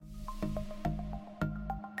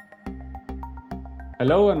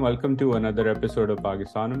Hello and welcome to another episode of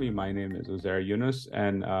Pakistonomy. My name is Uzair Yunus,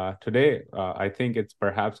 and today I think it's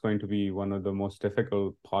perhaps going to be one of the most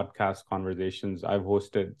difficult podcast conversations I've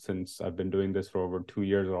hosted since I've been doing this for over 2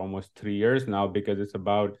 years or almost 3 years now, because it's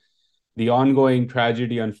about the ongoing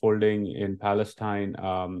tragedy unfolding in Palestine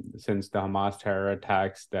since the Hamas terror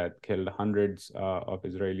attacks that killed hundreds of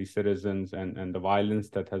Israeli citizens and the violence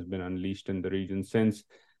that has been unleashed in the region since.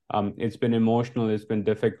 It's been emotional, it's been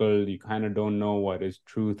difficult. You kind of don't know what is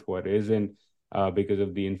truth, what isn't, because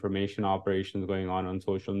of the information operations going on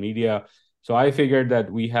social media. So I figured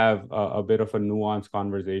that we have a bit of a nuanced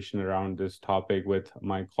conversation around this topic with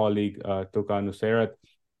my colleague, Tuka Nusairat,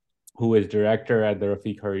 who is director at the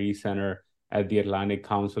Rafiq Hariri Center at the Atlantic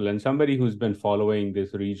Council, and somebody who's been following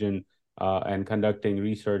this region and conducting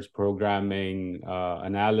research, programming,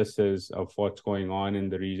 analysis of what's going on in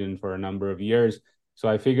the region for a number of years. So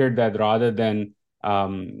I figured that rather than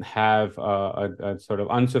have a sort of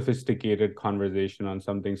unsophisticated conversation on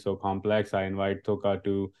something so complex, I invite Toka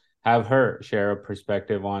to have her share a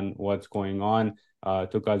perspective on what's going on.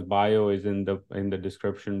 Tuka's bio is in the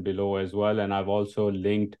description below as well, and I've also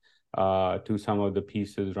linked to some of the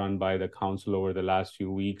pieces run by the council over the last few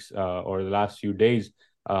weeks or the last few days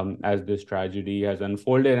as this tragedy has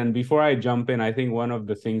unfolded. And before I jump in, I think one of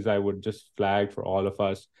the things I would just flag for all of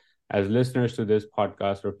us as listeners to this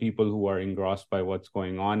podcast or people who are engrossed by what's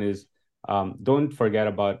going on is don't forget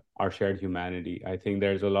about our shared humanity. I think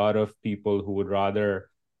there's a lot of people who would rather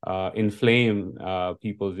inflame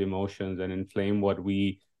people's emotions and inflame what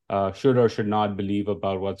we should or should not believe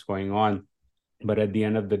about what's going on. But at the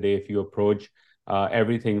end of the day, if you approach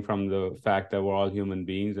everything from the fact that we're all human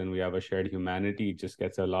beings and we have a shared humanity, it just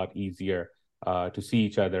gets a lot easier to see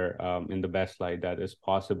each other in the best light that is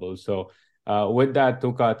possible. So, with that,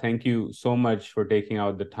 Tuka, thank you so much for taking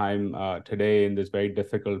out the time today in this very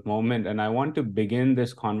difficult moment. And I want to begin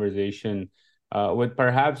this conversation with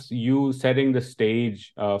perhaps you setting the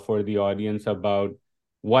stage for the audience about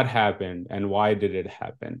what happened and why did it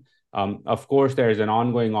happen. Of course, there's an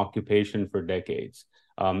ongoing occupation for decades.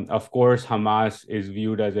 Of course, Hamas is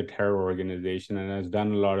viewed as a terror organization and has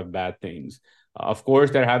done a lot of bad things. Of course,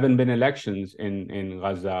 there haven't been elections in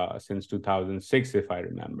Gaza since 2006, if I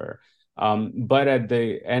remember. But at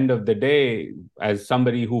the end of the day, as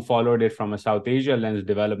somebody who followed it from a South Asia lens,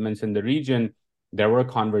 developments in the region, there were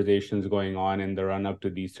conversations going on in the run up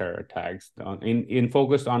to these terror attacks, in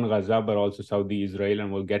focus on Gaza, but also Saudi Israel,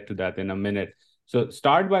 and we'll get to that in a minute. So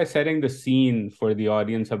start by setting the scene for the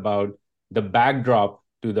audience about the backdrop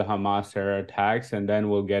to the Hamas terror attacks, and then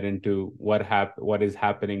we'll get into what is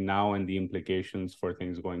happening now and the implications for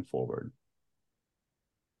things going forward.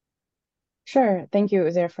 Sure. Thank you,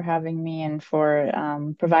 Uzair, for having me and for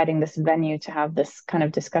providing this venue to have this kind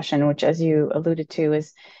of discussion, which, as you alluded to,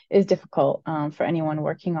 is difficult for anyone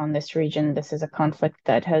working on this region. This is a conflict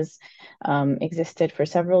that has existed for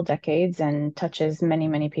several decades and touches many,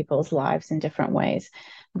 many people's lives in different ways.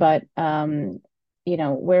 But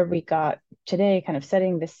where we got today, kind of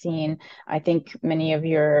setting the scene, I think many of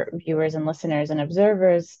your viewers and listeners and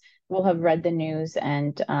observers will have read the news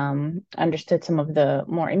and understood some of the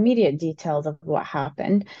more immediate details of what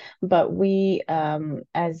happened. But we,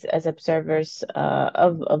 as observers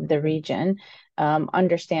of the region,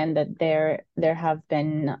 understand that there have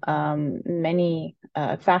been many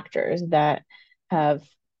factors that have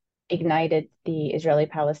ignited the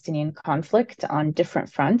Israeli-Palestinian conflict on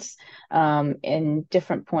different fronts in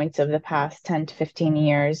different points of the past 10 to 15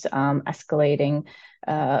 years, escalating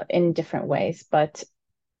in different ways. But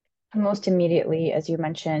most immediately, as you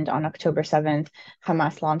mentioned, on October 7th,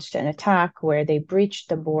 Hamas launched an attack where they breached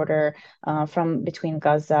the border from between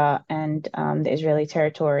Gaza and the Israeli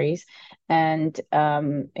territories and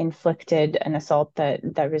inflicted an assault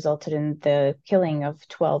that resulted in the killing of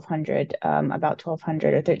 1,200, about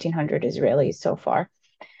 1,200 or 1,300 Israelis so far.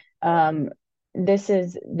 Um,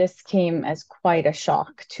 this came as quite a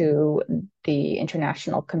shock to the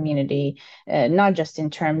international community, not just in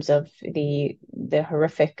terms of the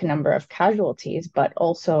horrific number of casualties, but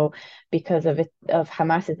also because of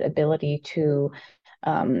Hamas's ability to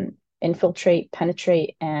infiltrate,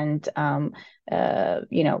 penetrate, and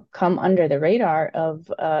come under the radar of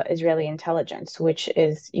Israeli intelligence, which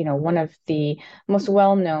is one of the most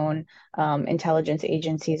well-known intelligence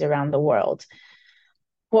agencies around the world.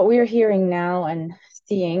 What we're hearing now and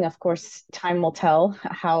seeing, of course, time will tell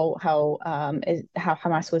how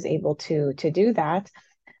Hamas was able to do that.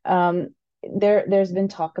 There's been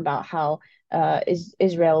talk about how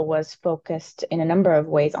Israel was focused in a number of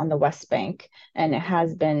ways on the West Bank, and it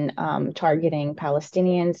has been targeting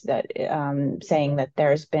Palestinians, that saying that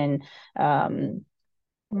there's been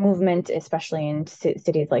movement, especially in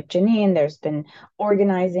cities like Jenin. There's been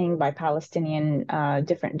organizing by Palestinian,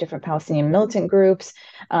 different Palestinian militant groups,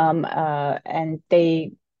 and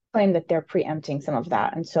they claim that they're preempting some of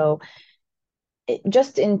that. And so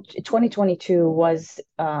just in 2022 was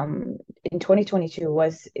the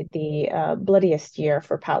bloodiest year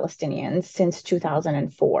for Palestinians since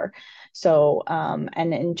 2004. So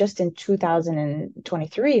and just in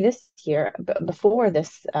 2023, this year, before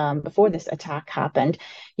this attack happened,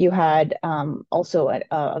 you had also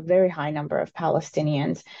a very high number of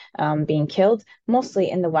Palestinians being killed,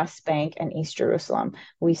 mostly in the West Bank and East Jerusalem.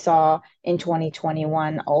 We saw in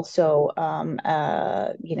 2021 also an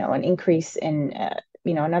increase in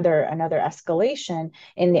another escalation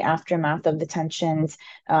in the aftermath of the tensions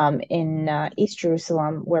in East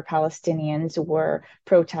Jerusalem, where Palestinians were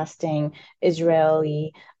protesting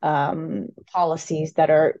Israeli policies that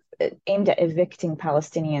are aimed at evicting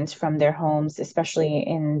Palestinians from their homes, especially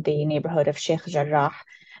in the neighborhood of Sheikh Jarrah.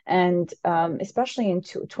 And especially in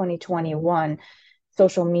 2021,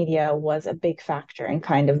 social media was a big factor in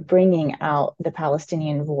kind of bringing out the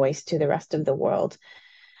Palestinian voice to the rest of the world.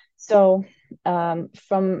 So,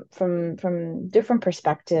 from different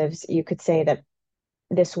perspectives, you could say that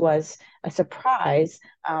this was a surprise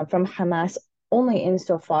from Hamas only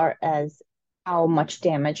insofar as how much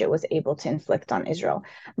damage it was able to inflict on Israel.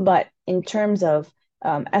 But in terms of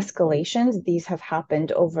escalations, these have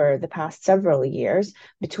happened over the past several years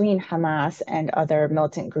between Hamas and other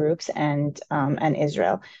militant groups and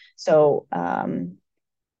Israel. So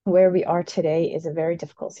where we are today is a very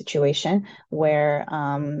difficult situation where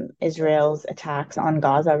Israel's attacks on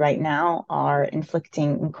Gaza right now are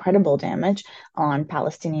inflicting incredible damage on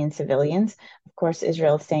Palestinian civilians. Of course,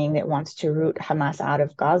 Israel is saying that it wants to root Hamas out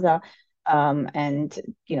of Gaza, and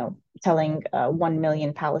telling 1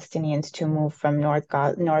 million Palestinians to move from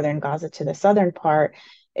northern Gaza to the southern part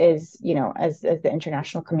is, as the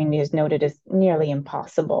international community has noted, is nearly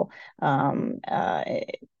impossible.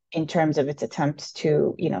 In terms of its attempts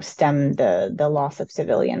to, stem the loss of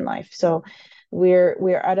civilian life. So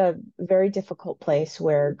we're at a very difficult place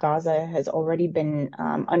where Gaza has already been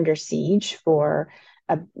under siege for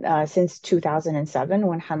since 2007,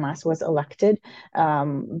 when Hamas was elected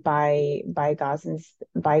by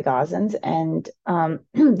Gazans, and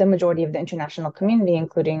the majority of the international community,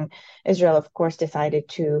 including Israel, of course, decided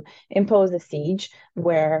to impose a siege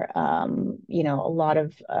where a lot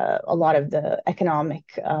of the economic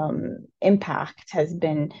impact has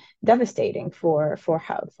been devastating for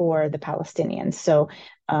the Palestinians. So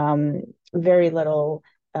very little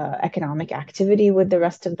economic activity with the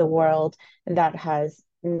rest of the world that has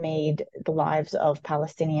made the lives of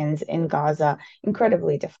Palestinians in Gaza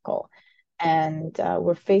incredibly difficult. And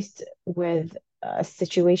we're faced with a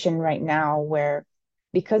situation right now where,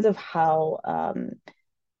 because of how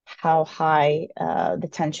high the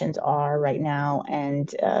tensions are right now and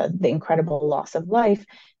the incredible loss of life,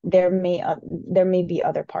 there may be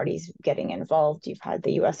other parties getting involved. You've had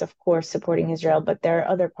the U.S., of course, supporting Israel, but there are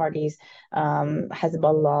other parties,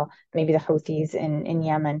 Hezbollah, maybe the Houthis in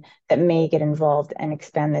Yemen, that may get involved and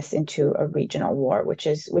expand this into a regional war, which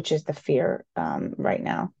is the fear right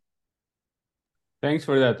now. Thanks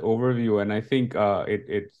for that overview. And I think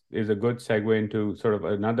it is a good segue into sort of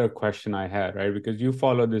another question I had, right? Because you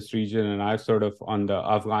follow this region, and I've sort of, on the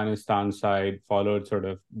Afghanistan side, followed sort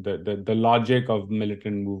of the logic of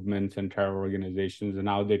militant movements and terror organizations and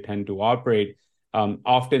how they tend to operate.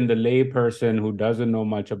 Often the lay person who doesn't know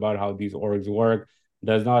much about how these orgs work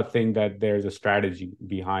does not think that there's a strategy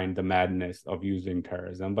behind the madness of using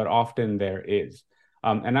terrorism, but often there is.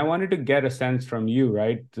 And I wanted to get a sense from you,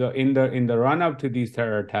 right? So in the run up to these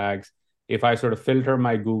terror attacks, if I sort of filter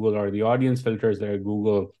my Google, or the audience filters their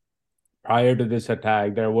Google, prior to this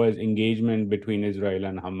attack, there was engagement between Israel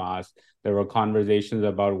and Hamas. There were conversations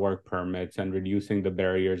about work permits and reducing the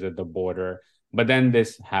barriers at the border. But then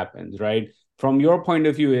this happens, right? From your point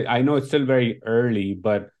of view, I know it's still very early,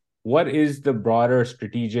 but what is the broader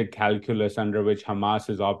strategic calculus under which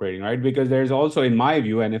Hamas is operating, right? Because there's also, in my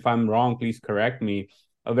view, and if I'm wrong, please correct me,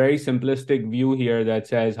 a very simplistic view here that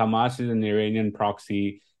says Hamas is an Iranian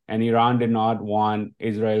proxy, and Iran did not want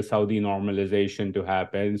Israel-Saudi normalization to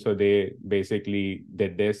happen. So they basically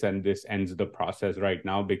did this, and this ends the process right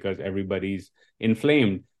now because everybody's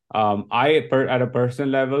inflamed. At a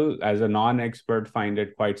personal level, as a non-expert, find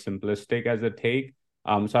it quite simplistic as a take.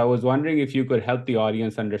 So I was wondering if you could help the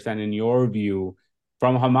audience understand, in your view,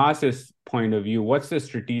 from Hamas's point of view, what's the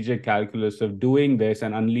strategic calculus of doing this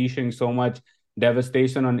and unleashing so much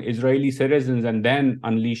devastation on Israeli citizens and then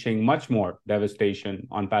unleashing much more devastation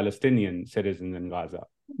on Palestinian citizens in Gaza?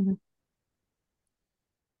 Mm-hmm.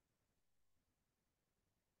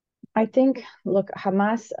 I think, look,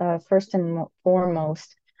 Hamas, first and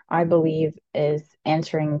foremost, I believe, is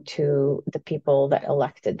answering to the people that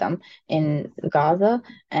elected them in Gaza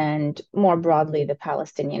and more broadly, the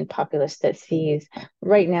Palestinian populace that sees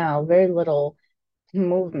right now very little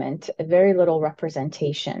movement, very little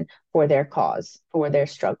representation for their cause, for their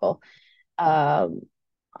struggle. Um,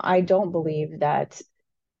 I don't believe that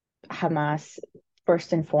Hamas,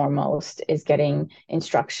 first and foremost, is getting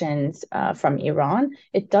instructions from Iran.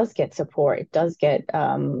 It does get support. It does get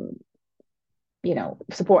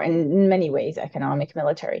support in many ways, economic,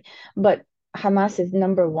 military. But Hamas's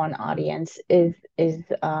number one audience is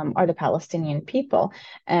are the Palestinian people,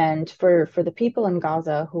 and for the people in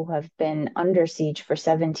Gaza who have been under siege for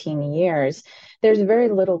 17 years, there's very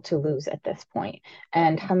little to lose at this point,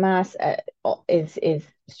 and Hamas is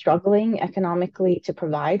struggling economically to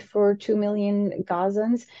provide for 2 million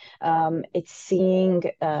Gazans. It's seeing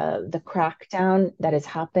the crackdown that has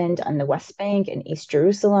happened on the West Bank and East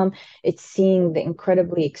Jerusalem. It's seeing the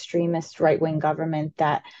incredibly extremist right-wing government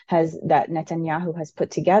that Netanyahu has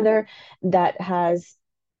put together, that has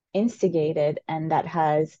instigated and that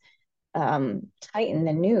has tightened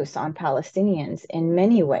the noose on Palestinians in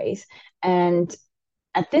many ways. And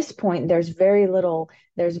at this point, there's very little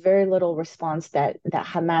response that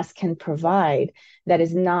Hamas can provide that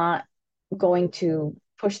is not going to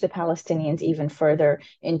push the Palestinians even further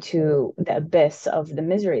into the abyss of the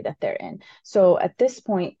misery that they're in. So at this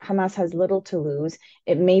point, Hamas has little to lose.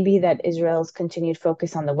 It may be that Israel's continued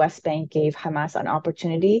focus on the West Bank gave Hamas an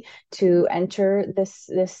opportunity to enter this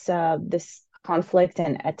conflict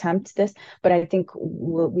and attempt this, but I think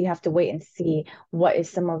we have to wait and see what is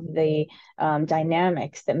some of the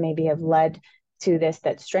dynamics that maybe have led to this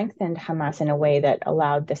that strengthened Hamas in a way that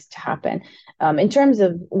allowed this to happen. In terms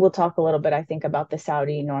of, we'll talk a little bit, I think, about the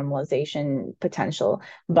Saudi normalization potential,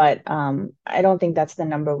 but I don't think that's the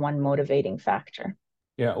number one motivating factor.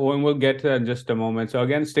 Yeah, well, and we'll get to that in just a moment. So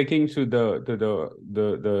again, sticking to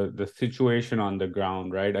the situation on the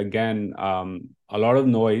ground, right? Again, a lot of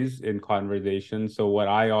noise in conversation. So what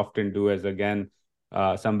I often do is, again,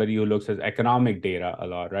 somebody who looks at economic data a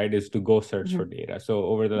lot, right, is to go search for Mm-hmm. data. So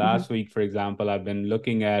over the Mm-hmm. last week, for example, I've been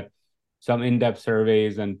looking at some in-depth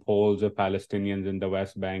surveys and polls of Palestinians in the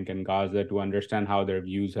West Bank and Gaza to understand how their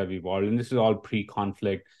views have evolved. And this is all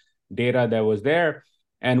pre-conflict data that was there.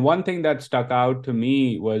 And one thing that stuck out to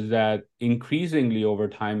me was that increasingly over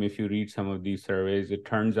time, if you read some of these surveys, it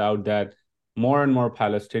turns out that more and more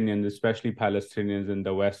Palestinians, especially Palestinians in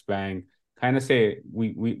the West Bank, kind of say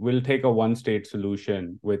we will take a one state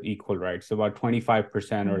solution with equal rights. So about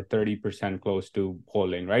 25% or 30% close to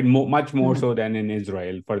polling, right? Much more Mm-hmm. so than in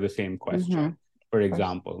Israel for the same Mm-hmm. question, Of for course.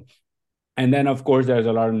 example. And then, of course, there's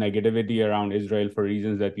a lot of negativity around Israel for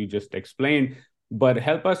reasons that you just explained. But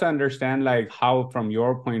help us understand, like, how, from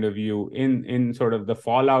your point of view, in sort of the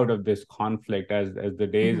fallout of this conflict, as the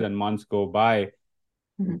days Mm-hmm. and months go by,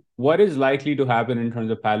 Mm-hmm. what is likely to happen in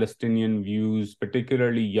terms of Palestinian views,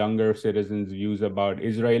 particularly younger citizens' views about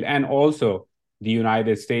Israel, and also the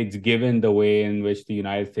United States, given the way in which the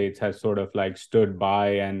United States has sort of like stood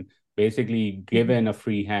by and basically Mm-hmm. given a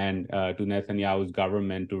free hand to Netanyahu's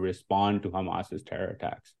government to respond to Hamas's terror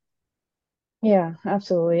attacks? Yeah,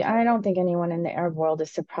 absolutely. I don't think anyone in the Arab world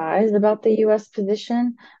is surprised about the U.S.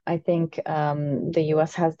 position. I think the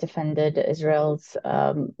U.S. has defended Israel's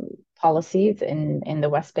policies in the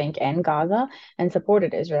West Bank and Gaza and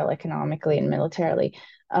supported Israel economically and militarily.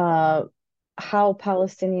 Uh, how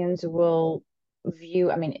Palestinians will view,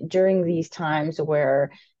 I mean, during these times where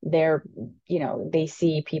they're, they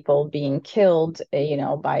see people being killed,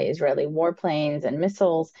 by Israeli warplanes and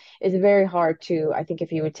missiles, it's very hard to, I think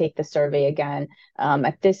if you would take the survey again,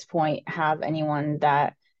 at this point, have anyone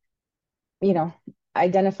that, you know,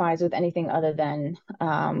 identifies with anything other than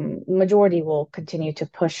majority will continue to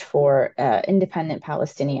push for independent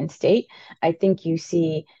Palestinian state. I think you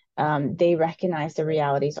see they recognize the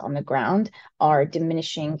realities on the ground are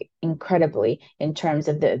diminishing incredibly in terms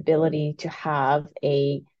of the ability to have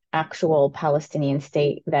a actual Palestinian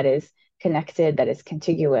state that is connected, that is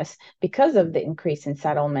contiguous, because of the increase in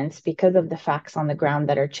settlements, because of the facts on the ground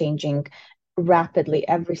that are changing rapidly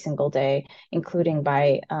every single day, including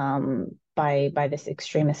by this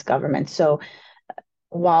extremist government. So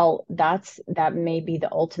while that may be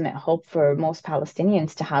the ultimate hope for most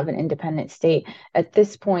Palestinians to have an independent state, at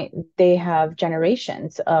this point they have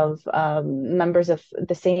generations of members of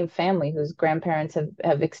the same family whose grandparents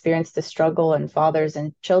have experienced the struggle and fathers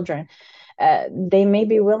and children. They may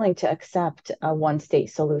be willing to accept a one state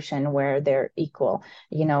solution where they're equal,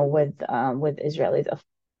 with Israelis.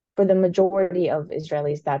 For the majority of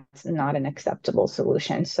Israelis, that's not an acceptable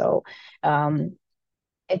solution. So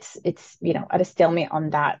it's at a stalemate on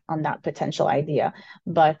that potential idea.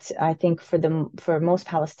 But I think for most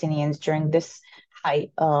Palestinians during this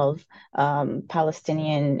height of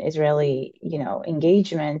Palestinian Israeli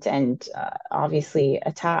engagement and obviously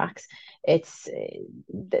attacks, it's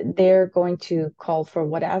they're going to call for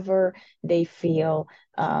whatever they feel,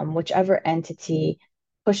 whichever entity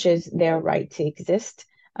pushes their right to exist,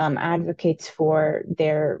 advocates for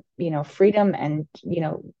their freedom and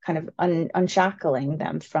kind of unshackling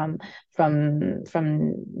them from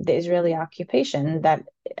the Israeli occupation that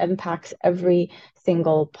impacts every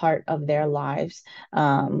single part of their lives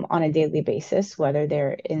on a daily basis, whether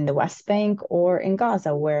they're in the West Bank or in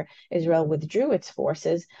Gaza, where Israel withdrew its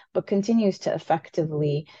forces but continues to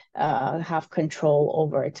effectively have control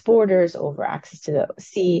over its borders, over access to the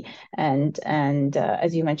sea, and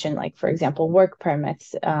as you mentioned, like for example, work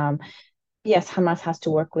permits. Yes, Hamas has to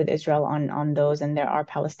work with Israel on those, and there are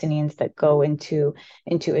Palestinians that go into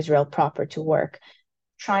Israel proper to work,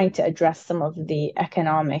 trying to address some of the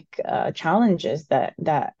economic challenges that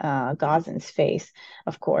Gazans face,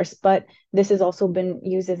 of course. But this has also been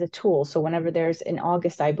used as a tool. So whenever there's in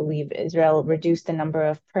August, I believe Israel reduced the number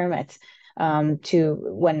of permits to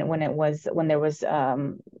when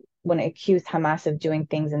it accused Hamas of doing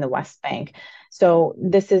things in the West Bank. So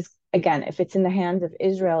this is again, if it's in the hands of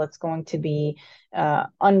Israel, it's going to be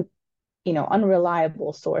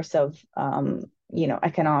unreliable source of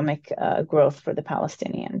economic growth for the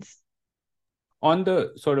Palestinians. On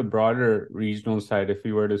the sort of broader regional side, if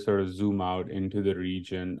we were to sort of zoom out into the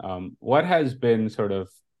region, what has been sort of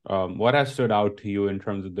what has stood out to you in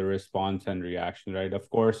terms of the response and reaction, right? Of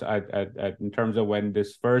course, in terms of when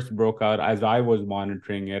this first broke out, as I was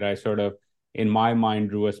monitoring it, I sort of, in my mind,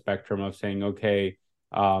 drew a spectrum of saying, okay,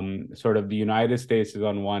 sort of the United States is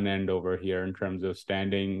on one end over here in terms of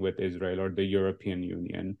standing with Israel, or the European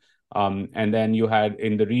Union. And then you had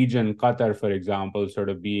in the region, Qatar, for example, sort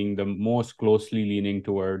of being the most closely leaning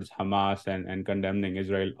towards Hamas and condemning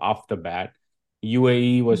Israel off the bat.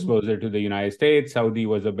 UAE was Mhm. closer to the United States. Saudi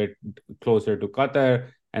was a bit closer to Qatar.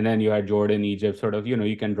 And then you had Jordan, Egypt, sort of,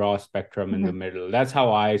 you can draw a spectrum in the Mhm. middle. That's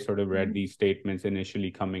how I sort of read Mhm. these statements initially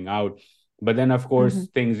coming out. But then, of Mhm. course,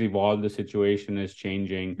 things evolve. The situation is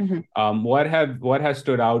changing. Mhm. What has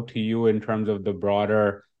stood out to you in terms of the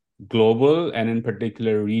broader global and in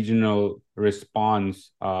particular regional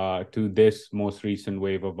response to this most recent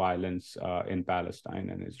wave of violence in Palestine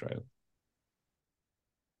and Israel?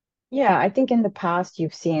 Yeah, I think in the past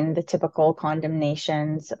you've seen the typical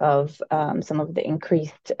condemnations of some of the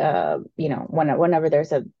increased, whenever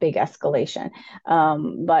there's a big escalation.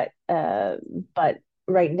 But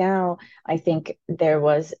right now, I think there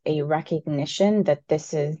was a recognition that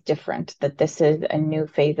this is different, that this is a new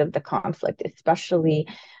phase of the conflict, especially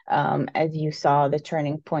as you saw the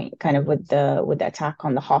turning point kind of with the attack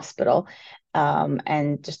on the hospital.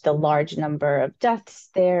 And just the large number of deaths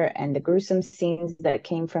there and the gruesome scenes that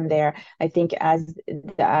came from there. I think as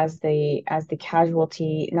the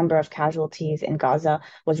casualty number of casualties in Gaza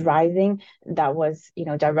was rising, that was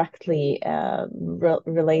directly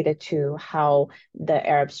related to how the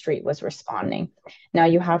Arab Street was responding. Now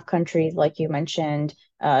you have countries like you mentioned,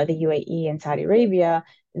 the UAE and Saudi Arabia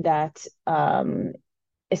that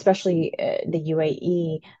especially the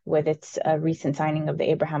UAE, with its recent signing of the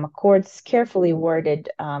Abraham Accords, carefully worded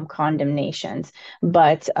condemnations,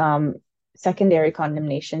 but secondary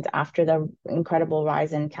condemnations after the incredible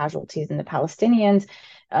rise in casualties in the Palestinians.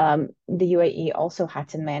 The UAE also had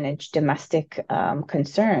to manage domestic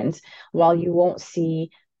concerns. While you won't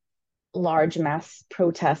see large mass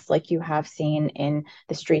protests like you have seen in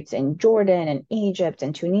the streets in Jordan and Egypt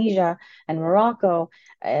and Tunisia and Morocco,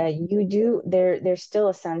 there's still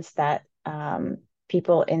a sense that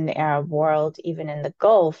people in the Arab world, even in the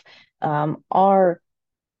Gulf, are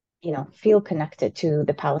feel connected to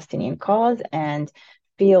the Palestinian cause and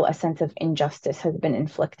feel a sense of injustice has been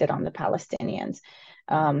inflicted on the Palestinians.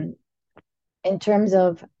 Um, in terms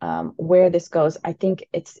of where this goes, I think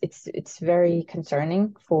it's very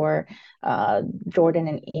concerning for Jordan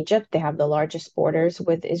and Egypt. They have the largest borders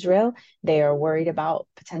with Israel. They are worried about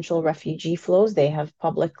potential refugee flows. They have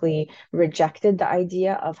publicly rejected the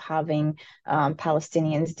idea of having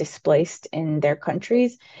Palestinians displaced in their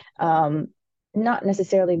countries. Not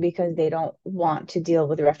necessarily because they don't want to deal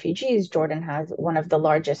with refugees. Jordan has one of the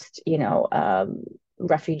largest,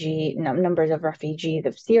 numbers of refugees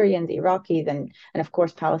of Syrians, Iraqis, and of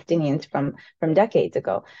course Palestinians from decades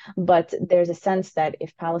ago. But there's a sense that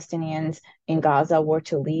if Palestinians in Gaza were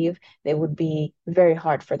to leave, it would be very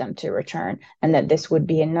hard for them to return, and that this would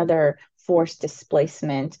be another forced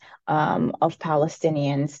displacement of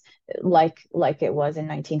Palestinians like it was in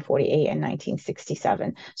 1948 and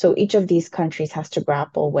 1967. So each of these countries has to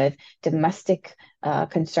grapple with domestic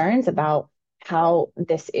concerns about how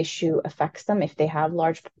this issue affects them if they have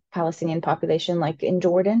large Palestinian population like in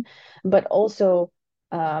Jordan, but also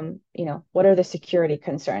what are the security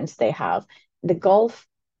concerns they have? The Gulf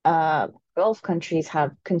countries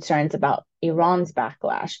have concerns about Iran's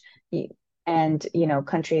backlash. And,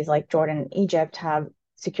 countries like Jordan and Egypt have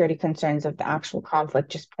security concerns of the actual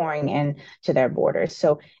conflict just pouring in to their borders.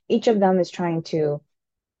 So each of them is trying to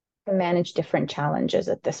manage different challenges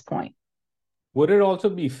at this point. Would it also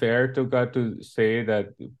be fair to say that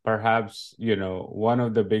perhaps, one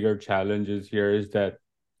of the bigger challenges here is that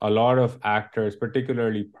a lot of actors,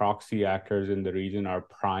 particularly proxy actors in the region, are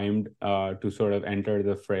primed to sort of enter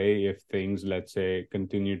the fray if things, let's say,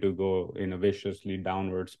 continue to go in a viciously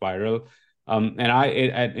downward spiral.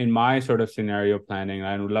 In my sort of scenario planning,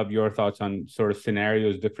 I would love your thoughts on sort of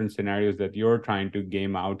different scenarios that you're trying to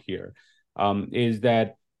game out here. Is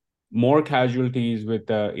that more casualties with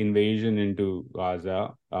the invasion into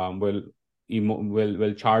Gaza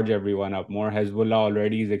will charge everyone up more. Hezbollah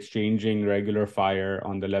already is exchanging regular fire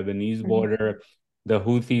on the Lebanese Mhm. border. The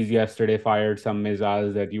Houthis yesterday fired some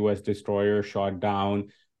missiles that U.S. destroyers shot down.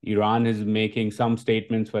 Iran is making some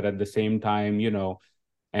statements, but at the same time,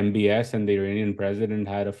 MBS and the Iranian president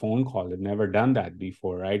had a phone call. They've never done that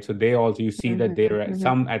before, right? So they also, you see that Mhm. they're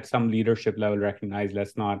Mhm. at some leadership level recognize,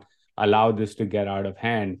 let's not allow this to get out of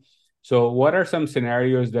hand. So, what are some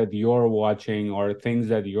scenarios that you're watching or things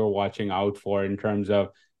that you're watching out for in terms of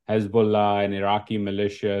Hezbollah and Iraqi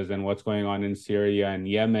militias and what's going on in Syria and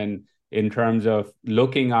Yemen in terms of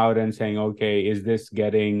looking out and saying, okay, is this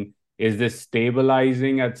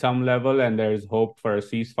stabilizing at some level and there's hope for a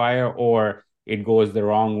ceasefire, or it goes the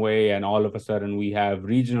wrong way and all of a sudden we have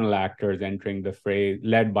regional actors entering the fray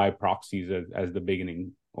led by proxies as the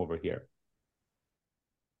beginning over here?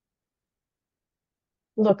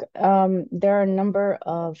 Look, there are a number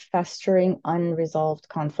of festering, unresolved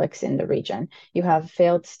conflicts in the region. You have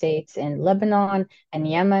failed states in Lebanon and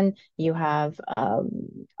Yemen. You have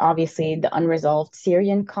obviously the unresolved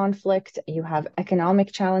Syrian conflict. You have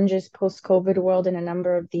economic challenges post-COVID world in a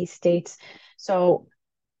number of these states. So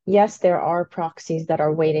yes, there are proxies that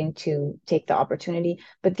are waiting to take the opportunity,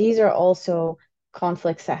 but these are also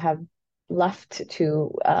conflicts that have left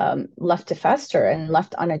to fester and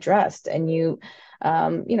left unaddressed. And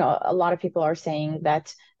a lot of people are saying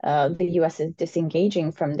that the U.S. is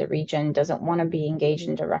disengaging from the region, doesn't want to be engaged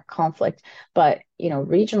in direct conflict. But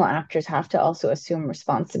regional actors have to also assume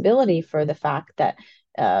responsibility for the fact that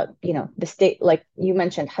the state, like you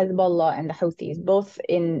mentioned, Hezbollah and the Houthis, both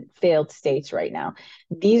in failed states right now.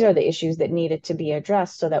 These are the issues that needed to be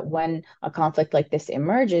addressed so that when a conflict like this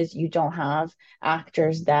emerges, you don't have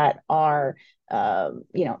actors that are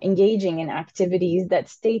engaging in activities that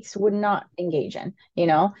states would not engage in.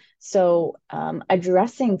 So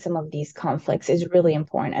addressing some of these conflicts is really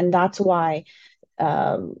important. And that's why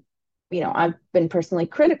um, I've been personally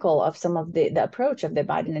critical of some of the approach of the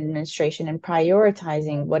Biden administration in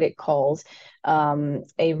prioritizing what it calls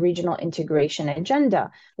a regional integration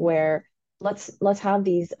agenda, where let's have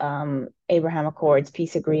these Abraham Accords,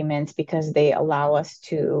 peace agreements, because they allow us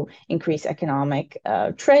to increase economic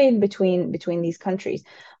trade between these countries,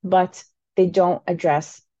 but they don't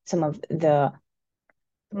address some of the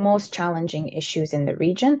most challenging issues in the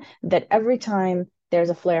region. That every time there's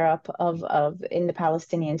a flare up of in the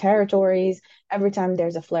Palestinian territories, every time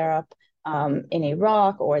there's a flare up in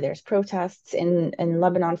Iraq, or there's protests in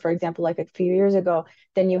Lebanon, for example, like a few years ago,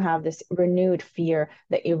 then you have this renewed fear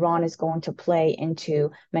that Iran is going to play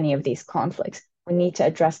into many of these conflicts. We need to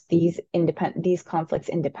address these conflicts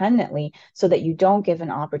independently so that you don't give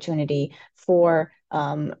an opportunity for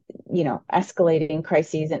escalating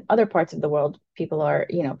crises in other parts of the world. People are,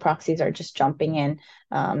 proxies are just jumping in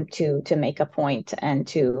to make a point and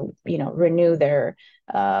to, renew their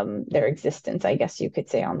existence, I guess you could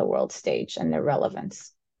say, on the world stage and their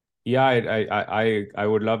relevance. Yeah, I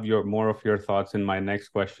would love more of your thoughts in my next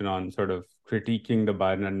question on sort of critiquing the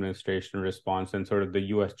Biden administration response and sort of the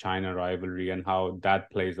U.S.-China rivalry and how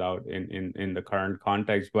that plays out in the current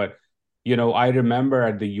context. But I remember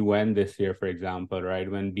at the UN this year, for example, right,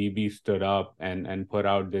 when Bibi stood up and put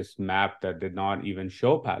out this map that did not even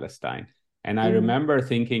show Palestine. And I Mm-hmm. remember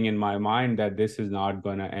thinking in my mind that this is not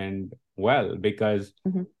going to end well, because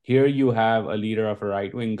Mm-hmm. here you have a leader of a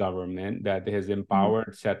right-wing government that has Mm-hmm.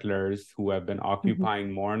 empowered settlers who have been Mm-hmm.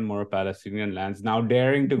 occupying more and more Palestinian lands, now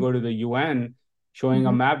daring to Mm-hmm. go to the UN, showing a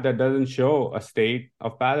Mm-hmm. map that doesn't show a state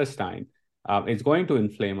of Palestine. It's going to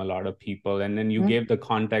inflame a lot of people. And then you Mm-hmm. gave the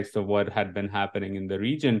context of what had been happening in the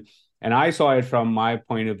region. And I saw it from my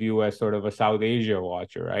point of view as sort of a South Asia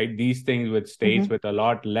watcher, right? These things with states Mm-hmm. with a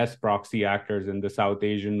lot less proxy actors in the South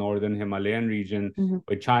Asian, northern Himalayan region, Mm-hmm.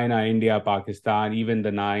 with China, India, Pakistan, even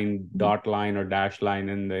the nine Mm-hmm. dot line or dash line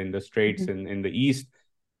in the straits Mm-hmm. in the east.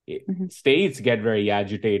 Mm-hmm. States get very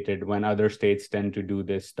agitated when other states tend to do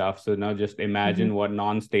this stuff. So now just Mm-hmm. imagine what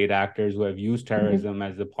non-state actors who have used Mm-hmm. terrorism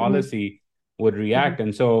as a Mm-hmm. policy would Mm-hmm. react.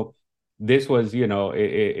 And so this was,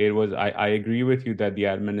 it was, I agree with you that the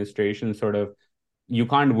administration sort of, you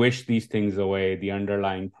can't wish these things away, the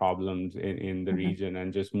underlying problems in the Mm-hmm. region,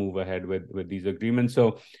 and just move ahead with these agreements.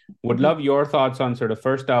 So would Mm-hmm. love your thoughts on sort of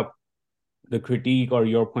first up, the critique or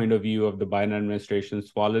your point of view of the Biden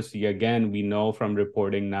administration's policy. Again, we know from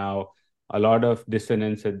reporting now a lot of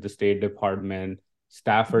dissonance at the State Department.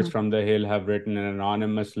 Staffers Mm-hmm. from the Hill have written an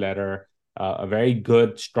anonymous letter, a very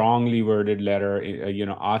good, strongly worded letter,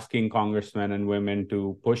 asking congressmen and women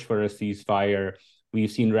to push for a ceasefire.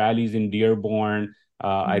 We've seen rallies in Dearborn.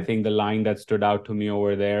 I Mm-hmm. think the line that stood out to me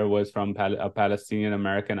over there was from a Palestinian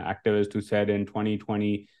American activist who said in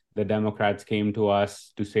 2020, the Democrats came to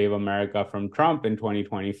us to save America from Trump. In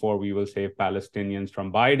 2024, we will save Palestinians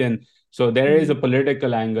from Biden. So there is Mm-hmm. a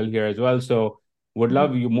political angle here as well. So would Mm-hmm.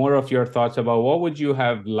 love you more of your thoughts about what would you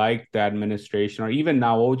have liked the administration, or even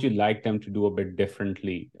now, what would you like them to do a bit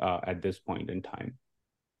differently at this point in time?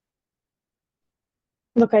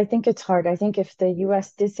 Look, I think it's hard. I think if the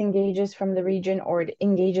US disengages from the region or it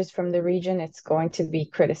engages from the region, it's going to be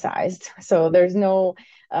criticized. So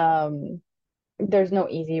um, there's no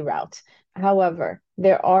easy route. However,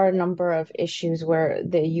 there are a number of issues where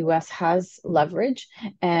the US has leverage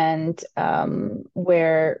and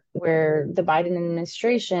where the Biden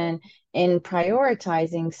administration, in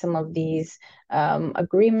prioritizing some of these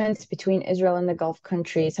agreements between Israel and the Gulf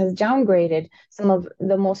countries, has downgraded some of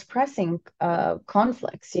the most pressing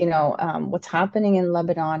conflicts. What's happening in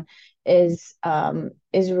Lebanon is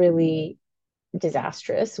really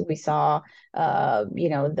disastrous. We saw, the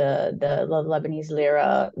Lebanese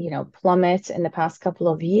lira, plummet in the past couple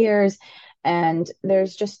of years, and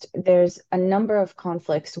there's a number of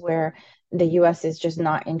conflicts where the U.S. is just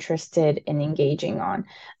not interested in engaging on.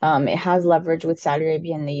 It has leverage with Saudi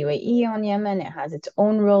Arabia and the UAE on Yemen. It has its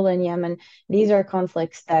own role in Yemen. These are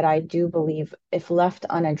conflicts that I do believe, if left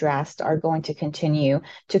unaddressed, are going to continue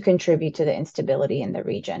to contribute to the instability in the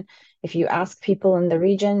region. If you ask people in the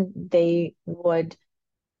region, they would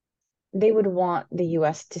want the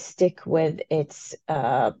US to stick with its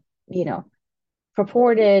you know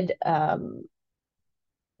purported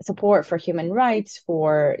support for human rights,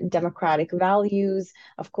 for democratic values,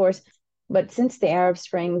 of course. But since the Arab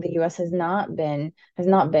Spring, the U.S. has not been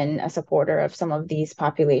a supporter of some of these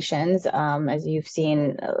populations, as you've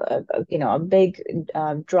seen, a big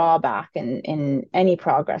drawback in any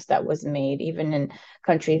progress that was made, even in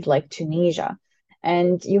countries like Tunisia.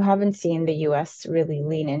 And you haven't seen the U.S. really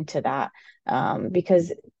lean into that,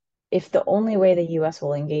 because if the only way the US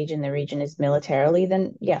will engage in the region is militarily,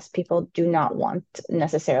 then yes, people do not want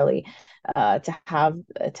necessarily to have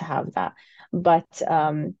that. But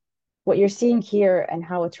what you're seeing here and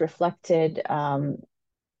how it's reflected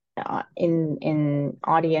in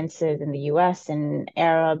audiences in the US and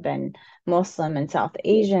Arab and Muslim and South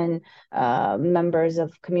Asian members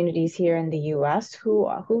of communities here in the US who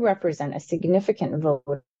represent a significant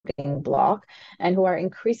voting bloc and who are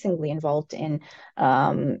increasingly involved in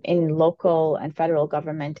local and federal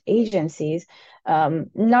government agencies,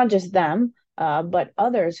 not just them, but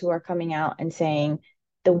others who are coming out and saying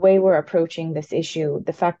the way we're approaching this issue,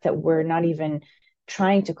 the fact that we're not even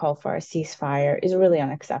trying to call for a ceasefire is really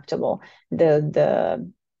unacceptable. The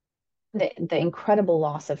incredible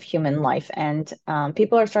loss of human life, and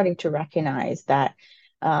people are starting to recognize that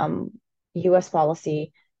U.S.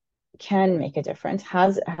 policy can make a difference,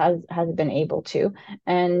 has been able to,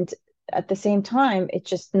 and at the same time, it's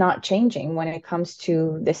just not changing when it comes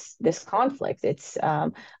to this conflict.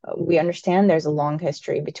 We understand there's a long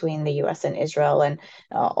history between the U.S. and Israel, and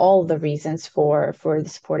all the reasons for the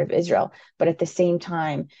support of Israel. But at the same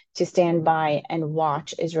time, to stand by and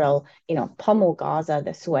watch Israel, pummel Gaza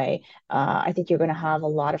this way, I think you're going to have a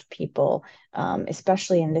lot of people,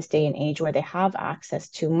 especially in this day and age where they have access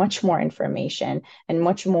to much more information and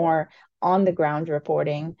much more on the ground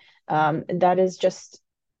reporting, that is just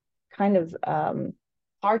kind of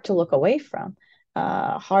hard to look away from,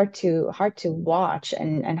 hard to watch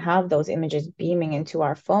and have those images beaming into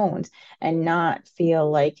our phones and not feel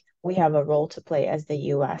like we have a role to play as the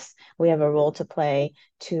U.S. We have a role to play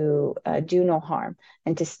to do no harm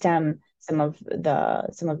and to stem some of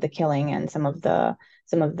the killing and some of the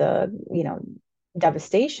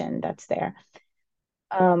devastation that's there.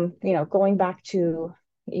 Going back to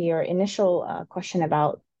your initial question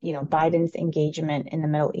about, Biden's engagement in the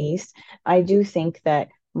Middle East, I do think that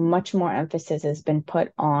much more emphasis has been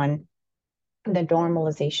put on the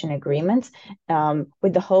normalization agreements,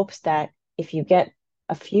 with the hopes that if you get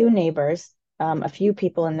a few neighbors, a few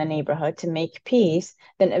people in the neighborhood to make peace,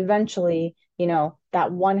 then eventually,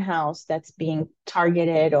 that one house that's being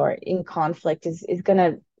targeted or in conflict is going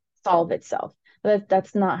to solve itself. But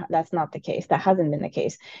that's not the case. That hasn't been the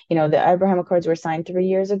case. The Abraham Accords were signed 3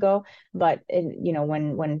 years ago, but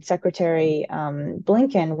when Secretary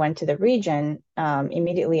Blinken went to the region,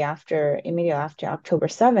 immediately after October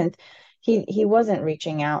 7th, he wasn't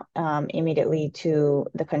reaching out immediately to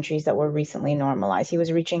the countries that were recently normalized. He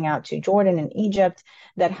was reaching out to Jordan and Egypt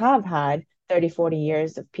that have had 30, 40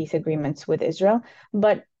 years of peace agreements with Israel.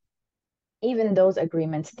 But even those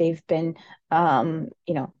agreements, they've been,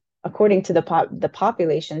 according to the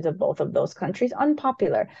populations of both of those countries,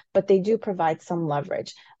 unpopular, but they do provide some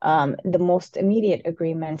leverage. The most immediate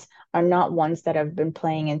agreements are not ones that have been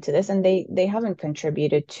playing into this, and they haven't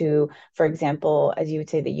contributed to, for example, as you would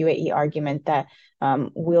say, the UAE argument that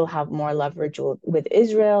we'll have more leverage with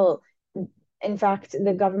Israel. In fact,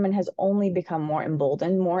 the government has only become more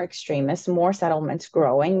emboldened, more extremist, more settlements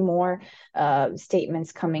growing, more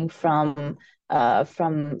statements coming from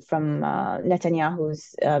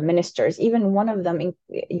Netanyahu's ministers. Even one of them,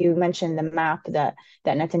 you mentioned the map that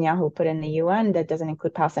Netanyahu put in the UN that doesn't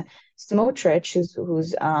include Palestine. Smotrich,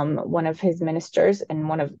 who's one of his ministers and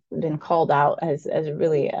been called out as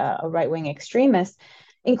really a right wing extremist,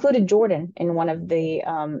 included Jordan in one of the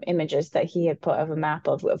images that he had put of a map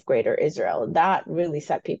of Greater Israel. That really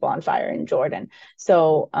set people on fire in Jordan.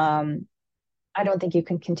 So I don't think you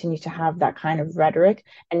can continue to have that kind of rhetoric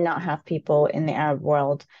and not have people in the Arab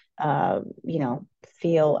world,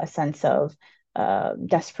 feel a sense of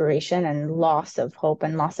desperation and loss of hope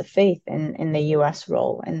and loss of faith in the U.S.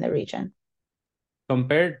 role in the region.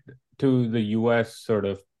 Compared to the U.S. sort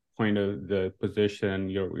of point of the position,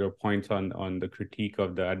 your points on the critique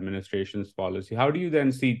of the administration's policy, how do you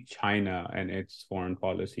then see China and its foreign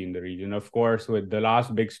policy in the region? Of course, with the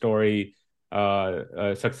last big story,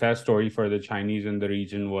 a success story for the Chinese in the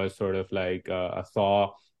region was sort of like a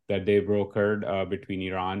thaw that they brokered between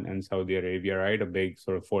Iran and Saudi Arabia, right? A big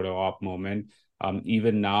sort of photo op moment.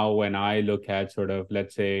 Even now, when I look at sort of,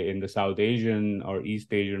 let's say, in the South Asian or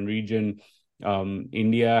East Asian region,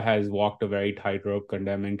 India has walked a very tightrope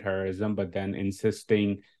condemning terrorism, but then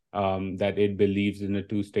insisting that it believes in a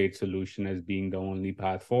two-state solution as being the only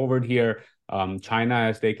path forward here. China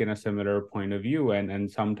has taken a similar point of view,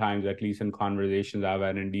 and sometimes, at least in conversations I've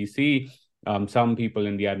had in DC, some people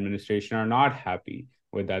in the administration are not happy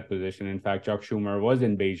with that position. In fact, Chuck Schumer was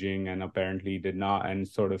in Beijing and apparently did not, and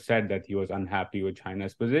sort of said that he was unhappy with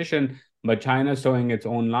China's position. But China's towing its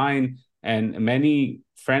own line. And many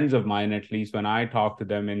friends of mine, at least when I talk to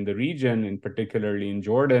them in the region, and particularly in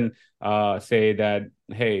Jordan, say that,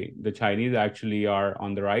 hey, the Chinese actually are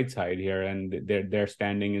on the right side here, and their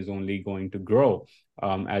standing is only going to grow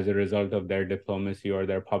as a result of their diplomacy or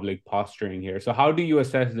their public posturing here. So how do you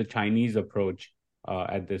assess the Chinese approach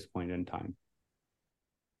at this point in time?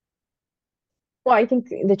 Well, I think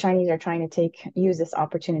the Chinese are trying to use this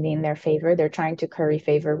opportunity in their favor. They're trying to curry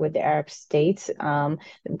favor with the Arab states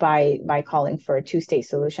by calling for a two-state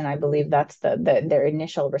solution. I believe that's their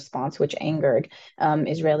initial response, which angered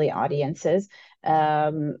Israeli audiences,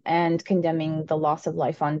 and condemning the loss of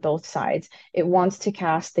life on both sides. It wants to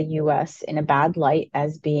cast the U.S. in a bad light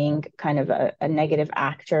as being kind of a negative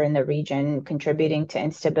actor in the region, contributing to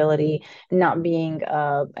instability, not being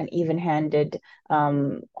an even-handed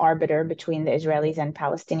arbiter between the Israelis and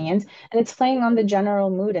Palestinians. And it's playing on the general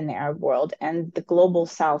mood in the Arab world and the global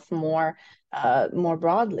South more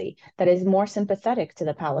broadly, that is more sympathetic to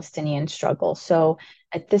the Palestinian struggle. So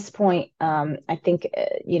at this point, I think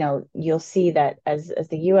you'll see that as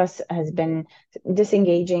the U.S. has been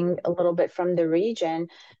disengaging a little bit from the region,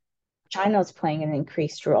 China's playing an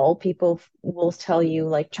increased role. People will tell you,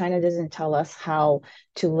 like, China doesn't tell us how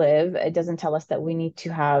to live. It doesn't tell us that we need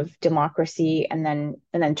to have democracy and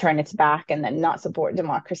then turn its back and then not support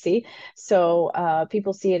democracy. So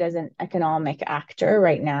people see it as an economic actor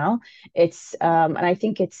right now. And I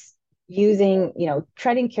think it's using,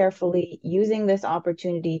 treading carefully, using this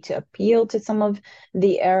opportunity to appeal to some of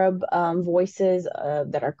the Arab voices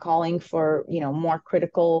that are calling for, more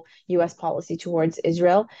critical U.S. policy towards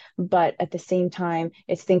Israel. But at the same time,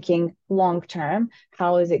 it's thinking long term.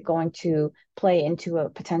 How is it going to play into a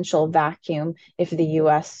potential vacuum if the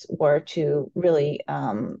U.S. were to really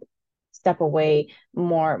step away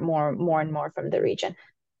more and more from the region?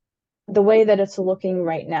 the way that it's looking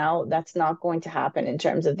right now, that's not going to happen in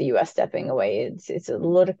terms of the US stepping away. It's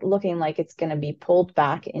looking like it's going to be pulled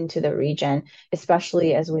back into the region,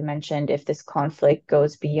 especially as we mentioned, if this conflict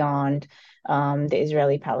goes beyond the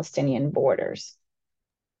Israeli-Palestinian borders.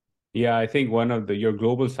 Yeah, I think one of your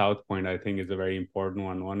global south point, I think, is a very important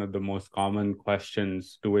one. One of the most common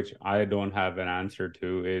questions to which I don't have an answer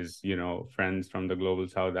to is, friends from the global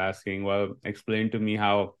south asking, well, explain to me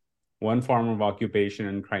how one form of occupation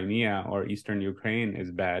in Crimea or Eastern Ukraine is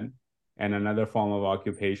bad, and another form of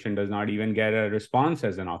occupation does not even get a response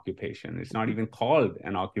as an occupation. It's not even called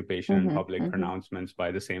an occupation in Hmm. public Hmm. pronouncements by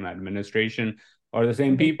the same administration or the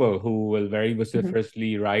same Hmm. people who will very Hmm.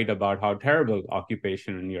 vociferously write about how terrible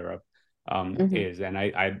occupation in Europe Hmm. is. And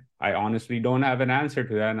I honestly don't have an answer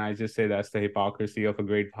to that. And I just say that's the hypocrisy of a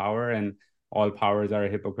great power, and all powers are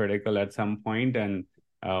hypocritical at some point, and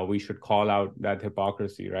we should call out that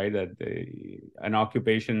hypocrisy, right? That an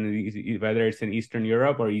occupation, whether it's in Eastern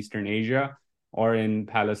Europe or Eastern Asia or in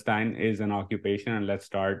Palestine, is an occupation. And let's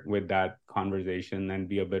start with that conversation and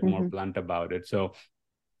be a bit more Hmm. blunt about it. So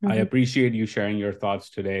I Hmm. appreciate you sharing your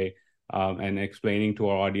thoughts today, and explaining to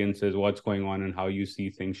our audiences what's going on and how you see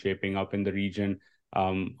things shaping up in the region.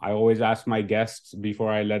 I always ask my guests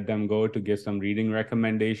before I let them go to give some reading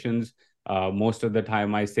recommendations. Most of the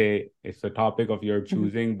time, I say it's a topic of your Hmm.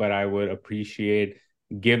 choosing, but I would appreciate,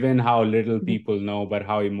 given how little Hmm. people know, but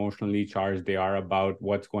how emotionally charged they are about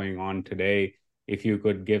what's going on today, if you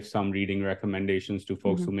could give some reading recommendations to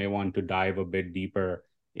folks who Hmm. may want to dive a bit deeper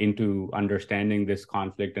into understanding this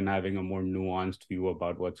conflict and having a more nuanced view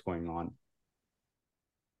about what's going on.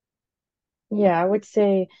 Yeah, I would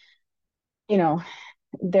say, you know,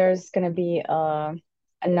 there's going to be a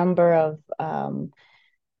number of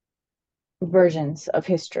versions of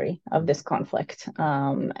history of this conflict.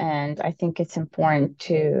 And I think it's important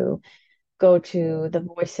to go to the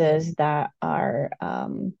voices that are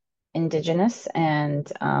indigenous and,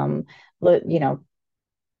 you know,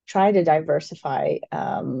 try to diversify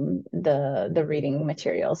the reading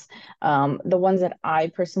materials. The ones that I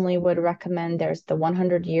personally would recommend, there's the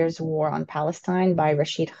 100 Years War on Palestine by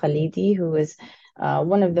Rashid Khalidi, who is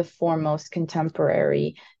one of the foremost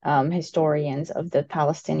contemporary historians of the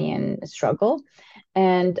Palestinian struggle.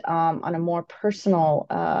 And on a more personal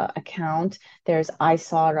account, there's I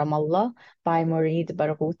Saw Ramallah by Mourid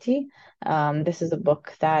Barghouti. This is a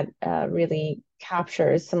book that really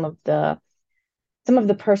captures some of the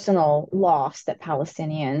personal loss that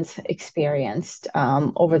Palestinians experienced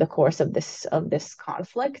over the course of this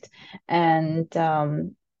conflict, and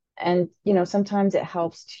sometimes it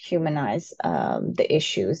helps to humanize the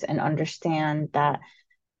issues and understand that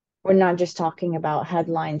we're not just talking about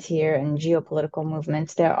headlines here and geopolitical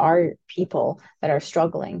movements. There are people that are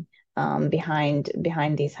struggling behind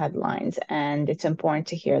these headlines, and it's important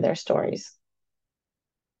to hear their stories.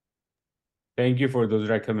 Thank you for those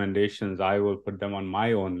recommendations. I will put them on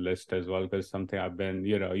my own list as well, because something I've been,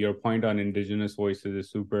 your point on indigenous voices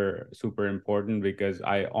is super, super important, because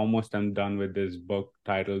I almost am done with this book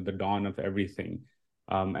titled The Dawn of Everything.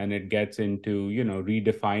 And it gets into,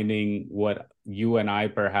 redefining what you and I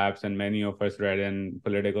perhaps, and many of us read in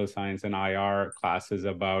political science and IR classes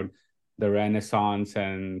about the Renaissance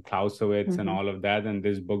and Clausewitz and Hmm. all of that. And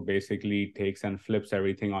this book basically takes and flips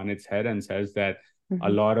everything on its head and says that a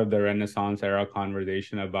Hmm. lot of the Renaissance era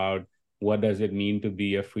conversation about what does it mean to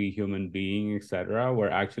be a free human being, etc.,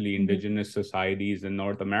 were actually Hmm. indigenous societies in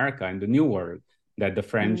North America and the New World that the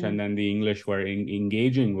French and Hmm. then the English were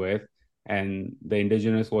engaging with. And the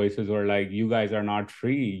indigenous voices were like, you guys are not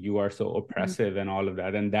free, you are so Hmm. oppressive, and all of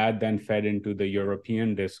that. And that then fed into the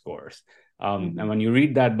European discourse. And Hmm. when you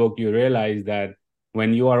read that book, you realize that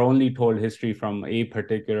when you are only told history from a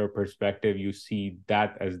particular perspective, you see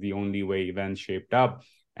that as the only way events shaped up.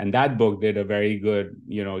 And that book did a very good,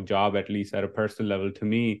 job, at least at a personal level to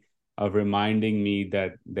me, of reminding me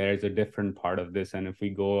that there's a different part of this. And if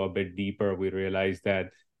we go a bit deeper, we realize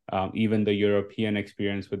that even the European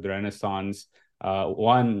experience with the Renaissance,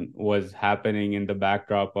 one was happening in the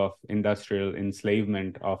backdrop of industrial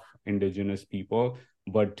enslavement of indigenous people,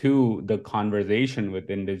 but two, the conversation with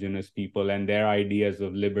indigenous people and their ideas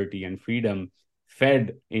of liberty and freedom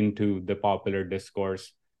fed into the popular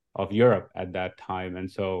discourse of Europe at that time. And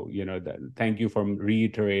so, thank you for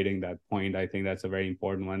reiterating that point. I think that's a very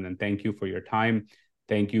important one. And thank you for your time.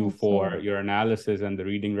 Thank you for Absolutely. your analysis and the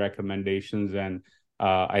reading recommendations. And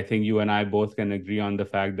I think you and I both can agree on the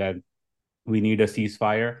fact that we need a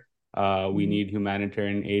ceasefire. We Hmm. need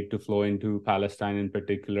humanitarian aid to flow into Palestine, in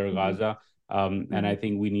particular Hmm. Gaza. And Hmm. I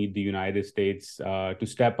think we need the United States to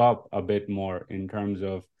step up a bit more in terms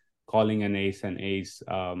of calling an ace at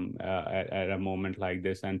a moment like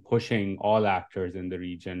this, and pushing all actors in the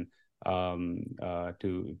region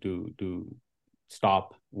to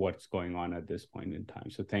stop what's going on at this point in time.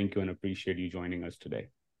 So thank you, and appreciate you joining us today.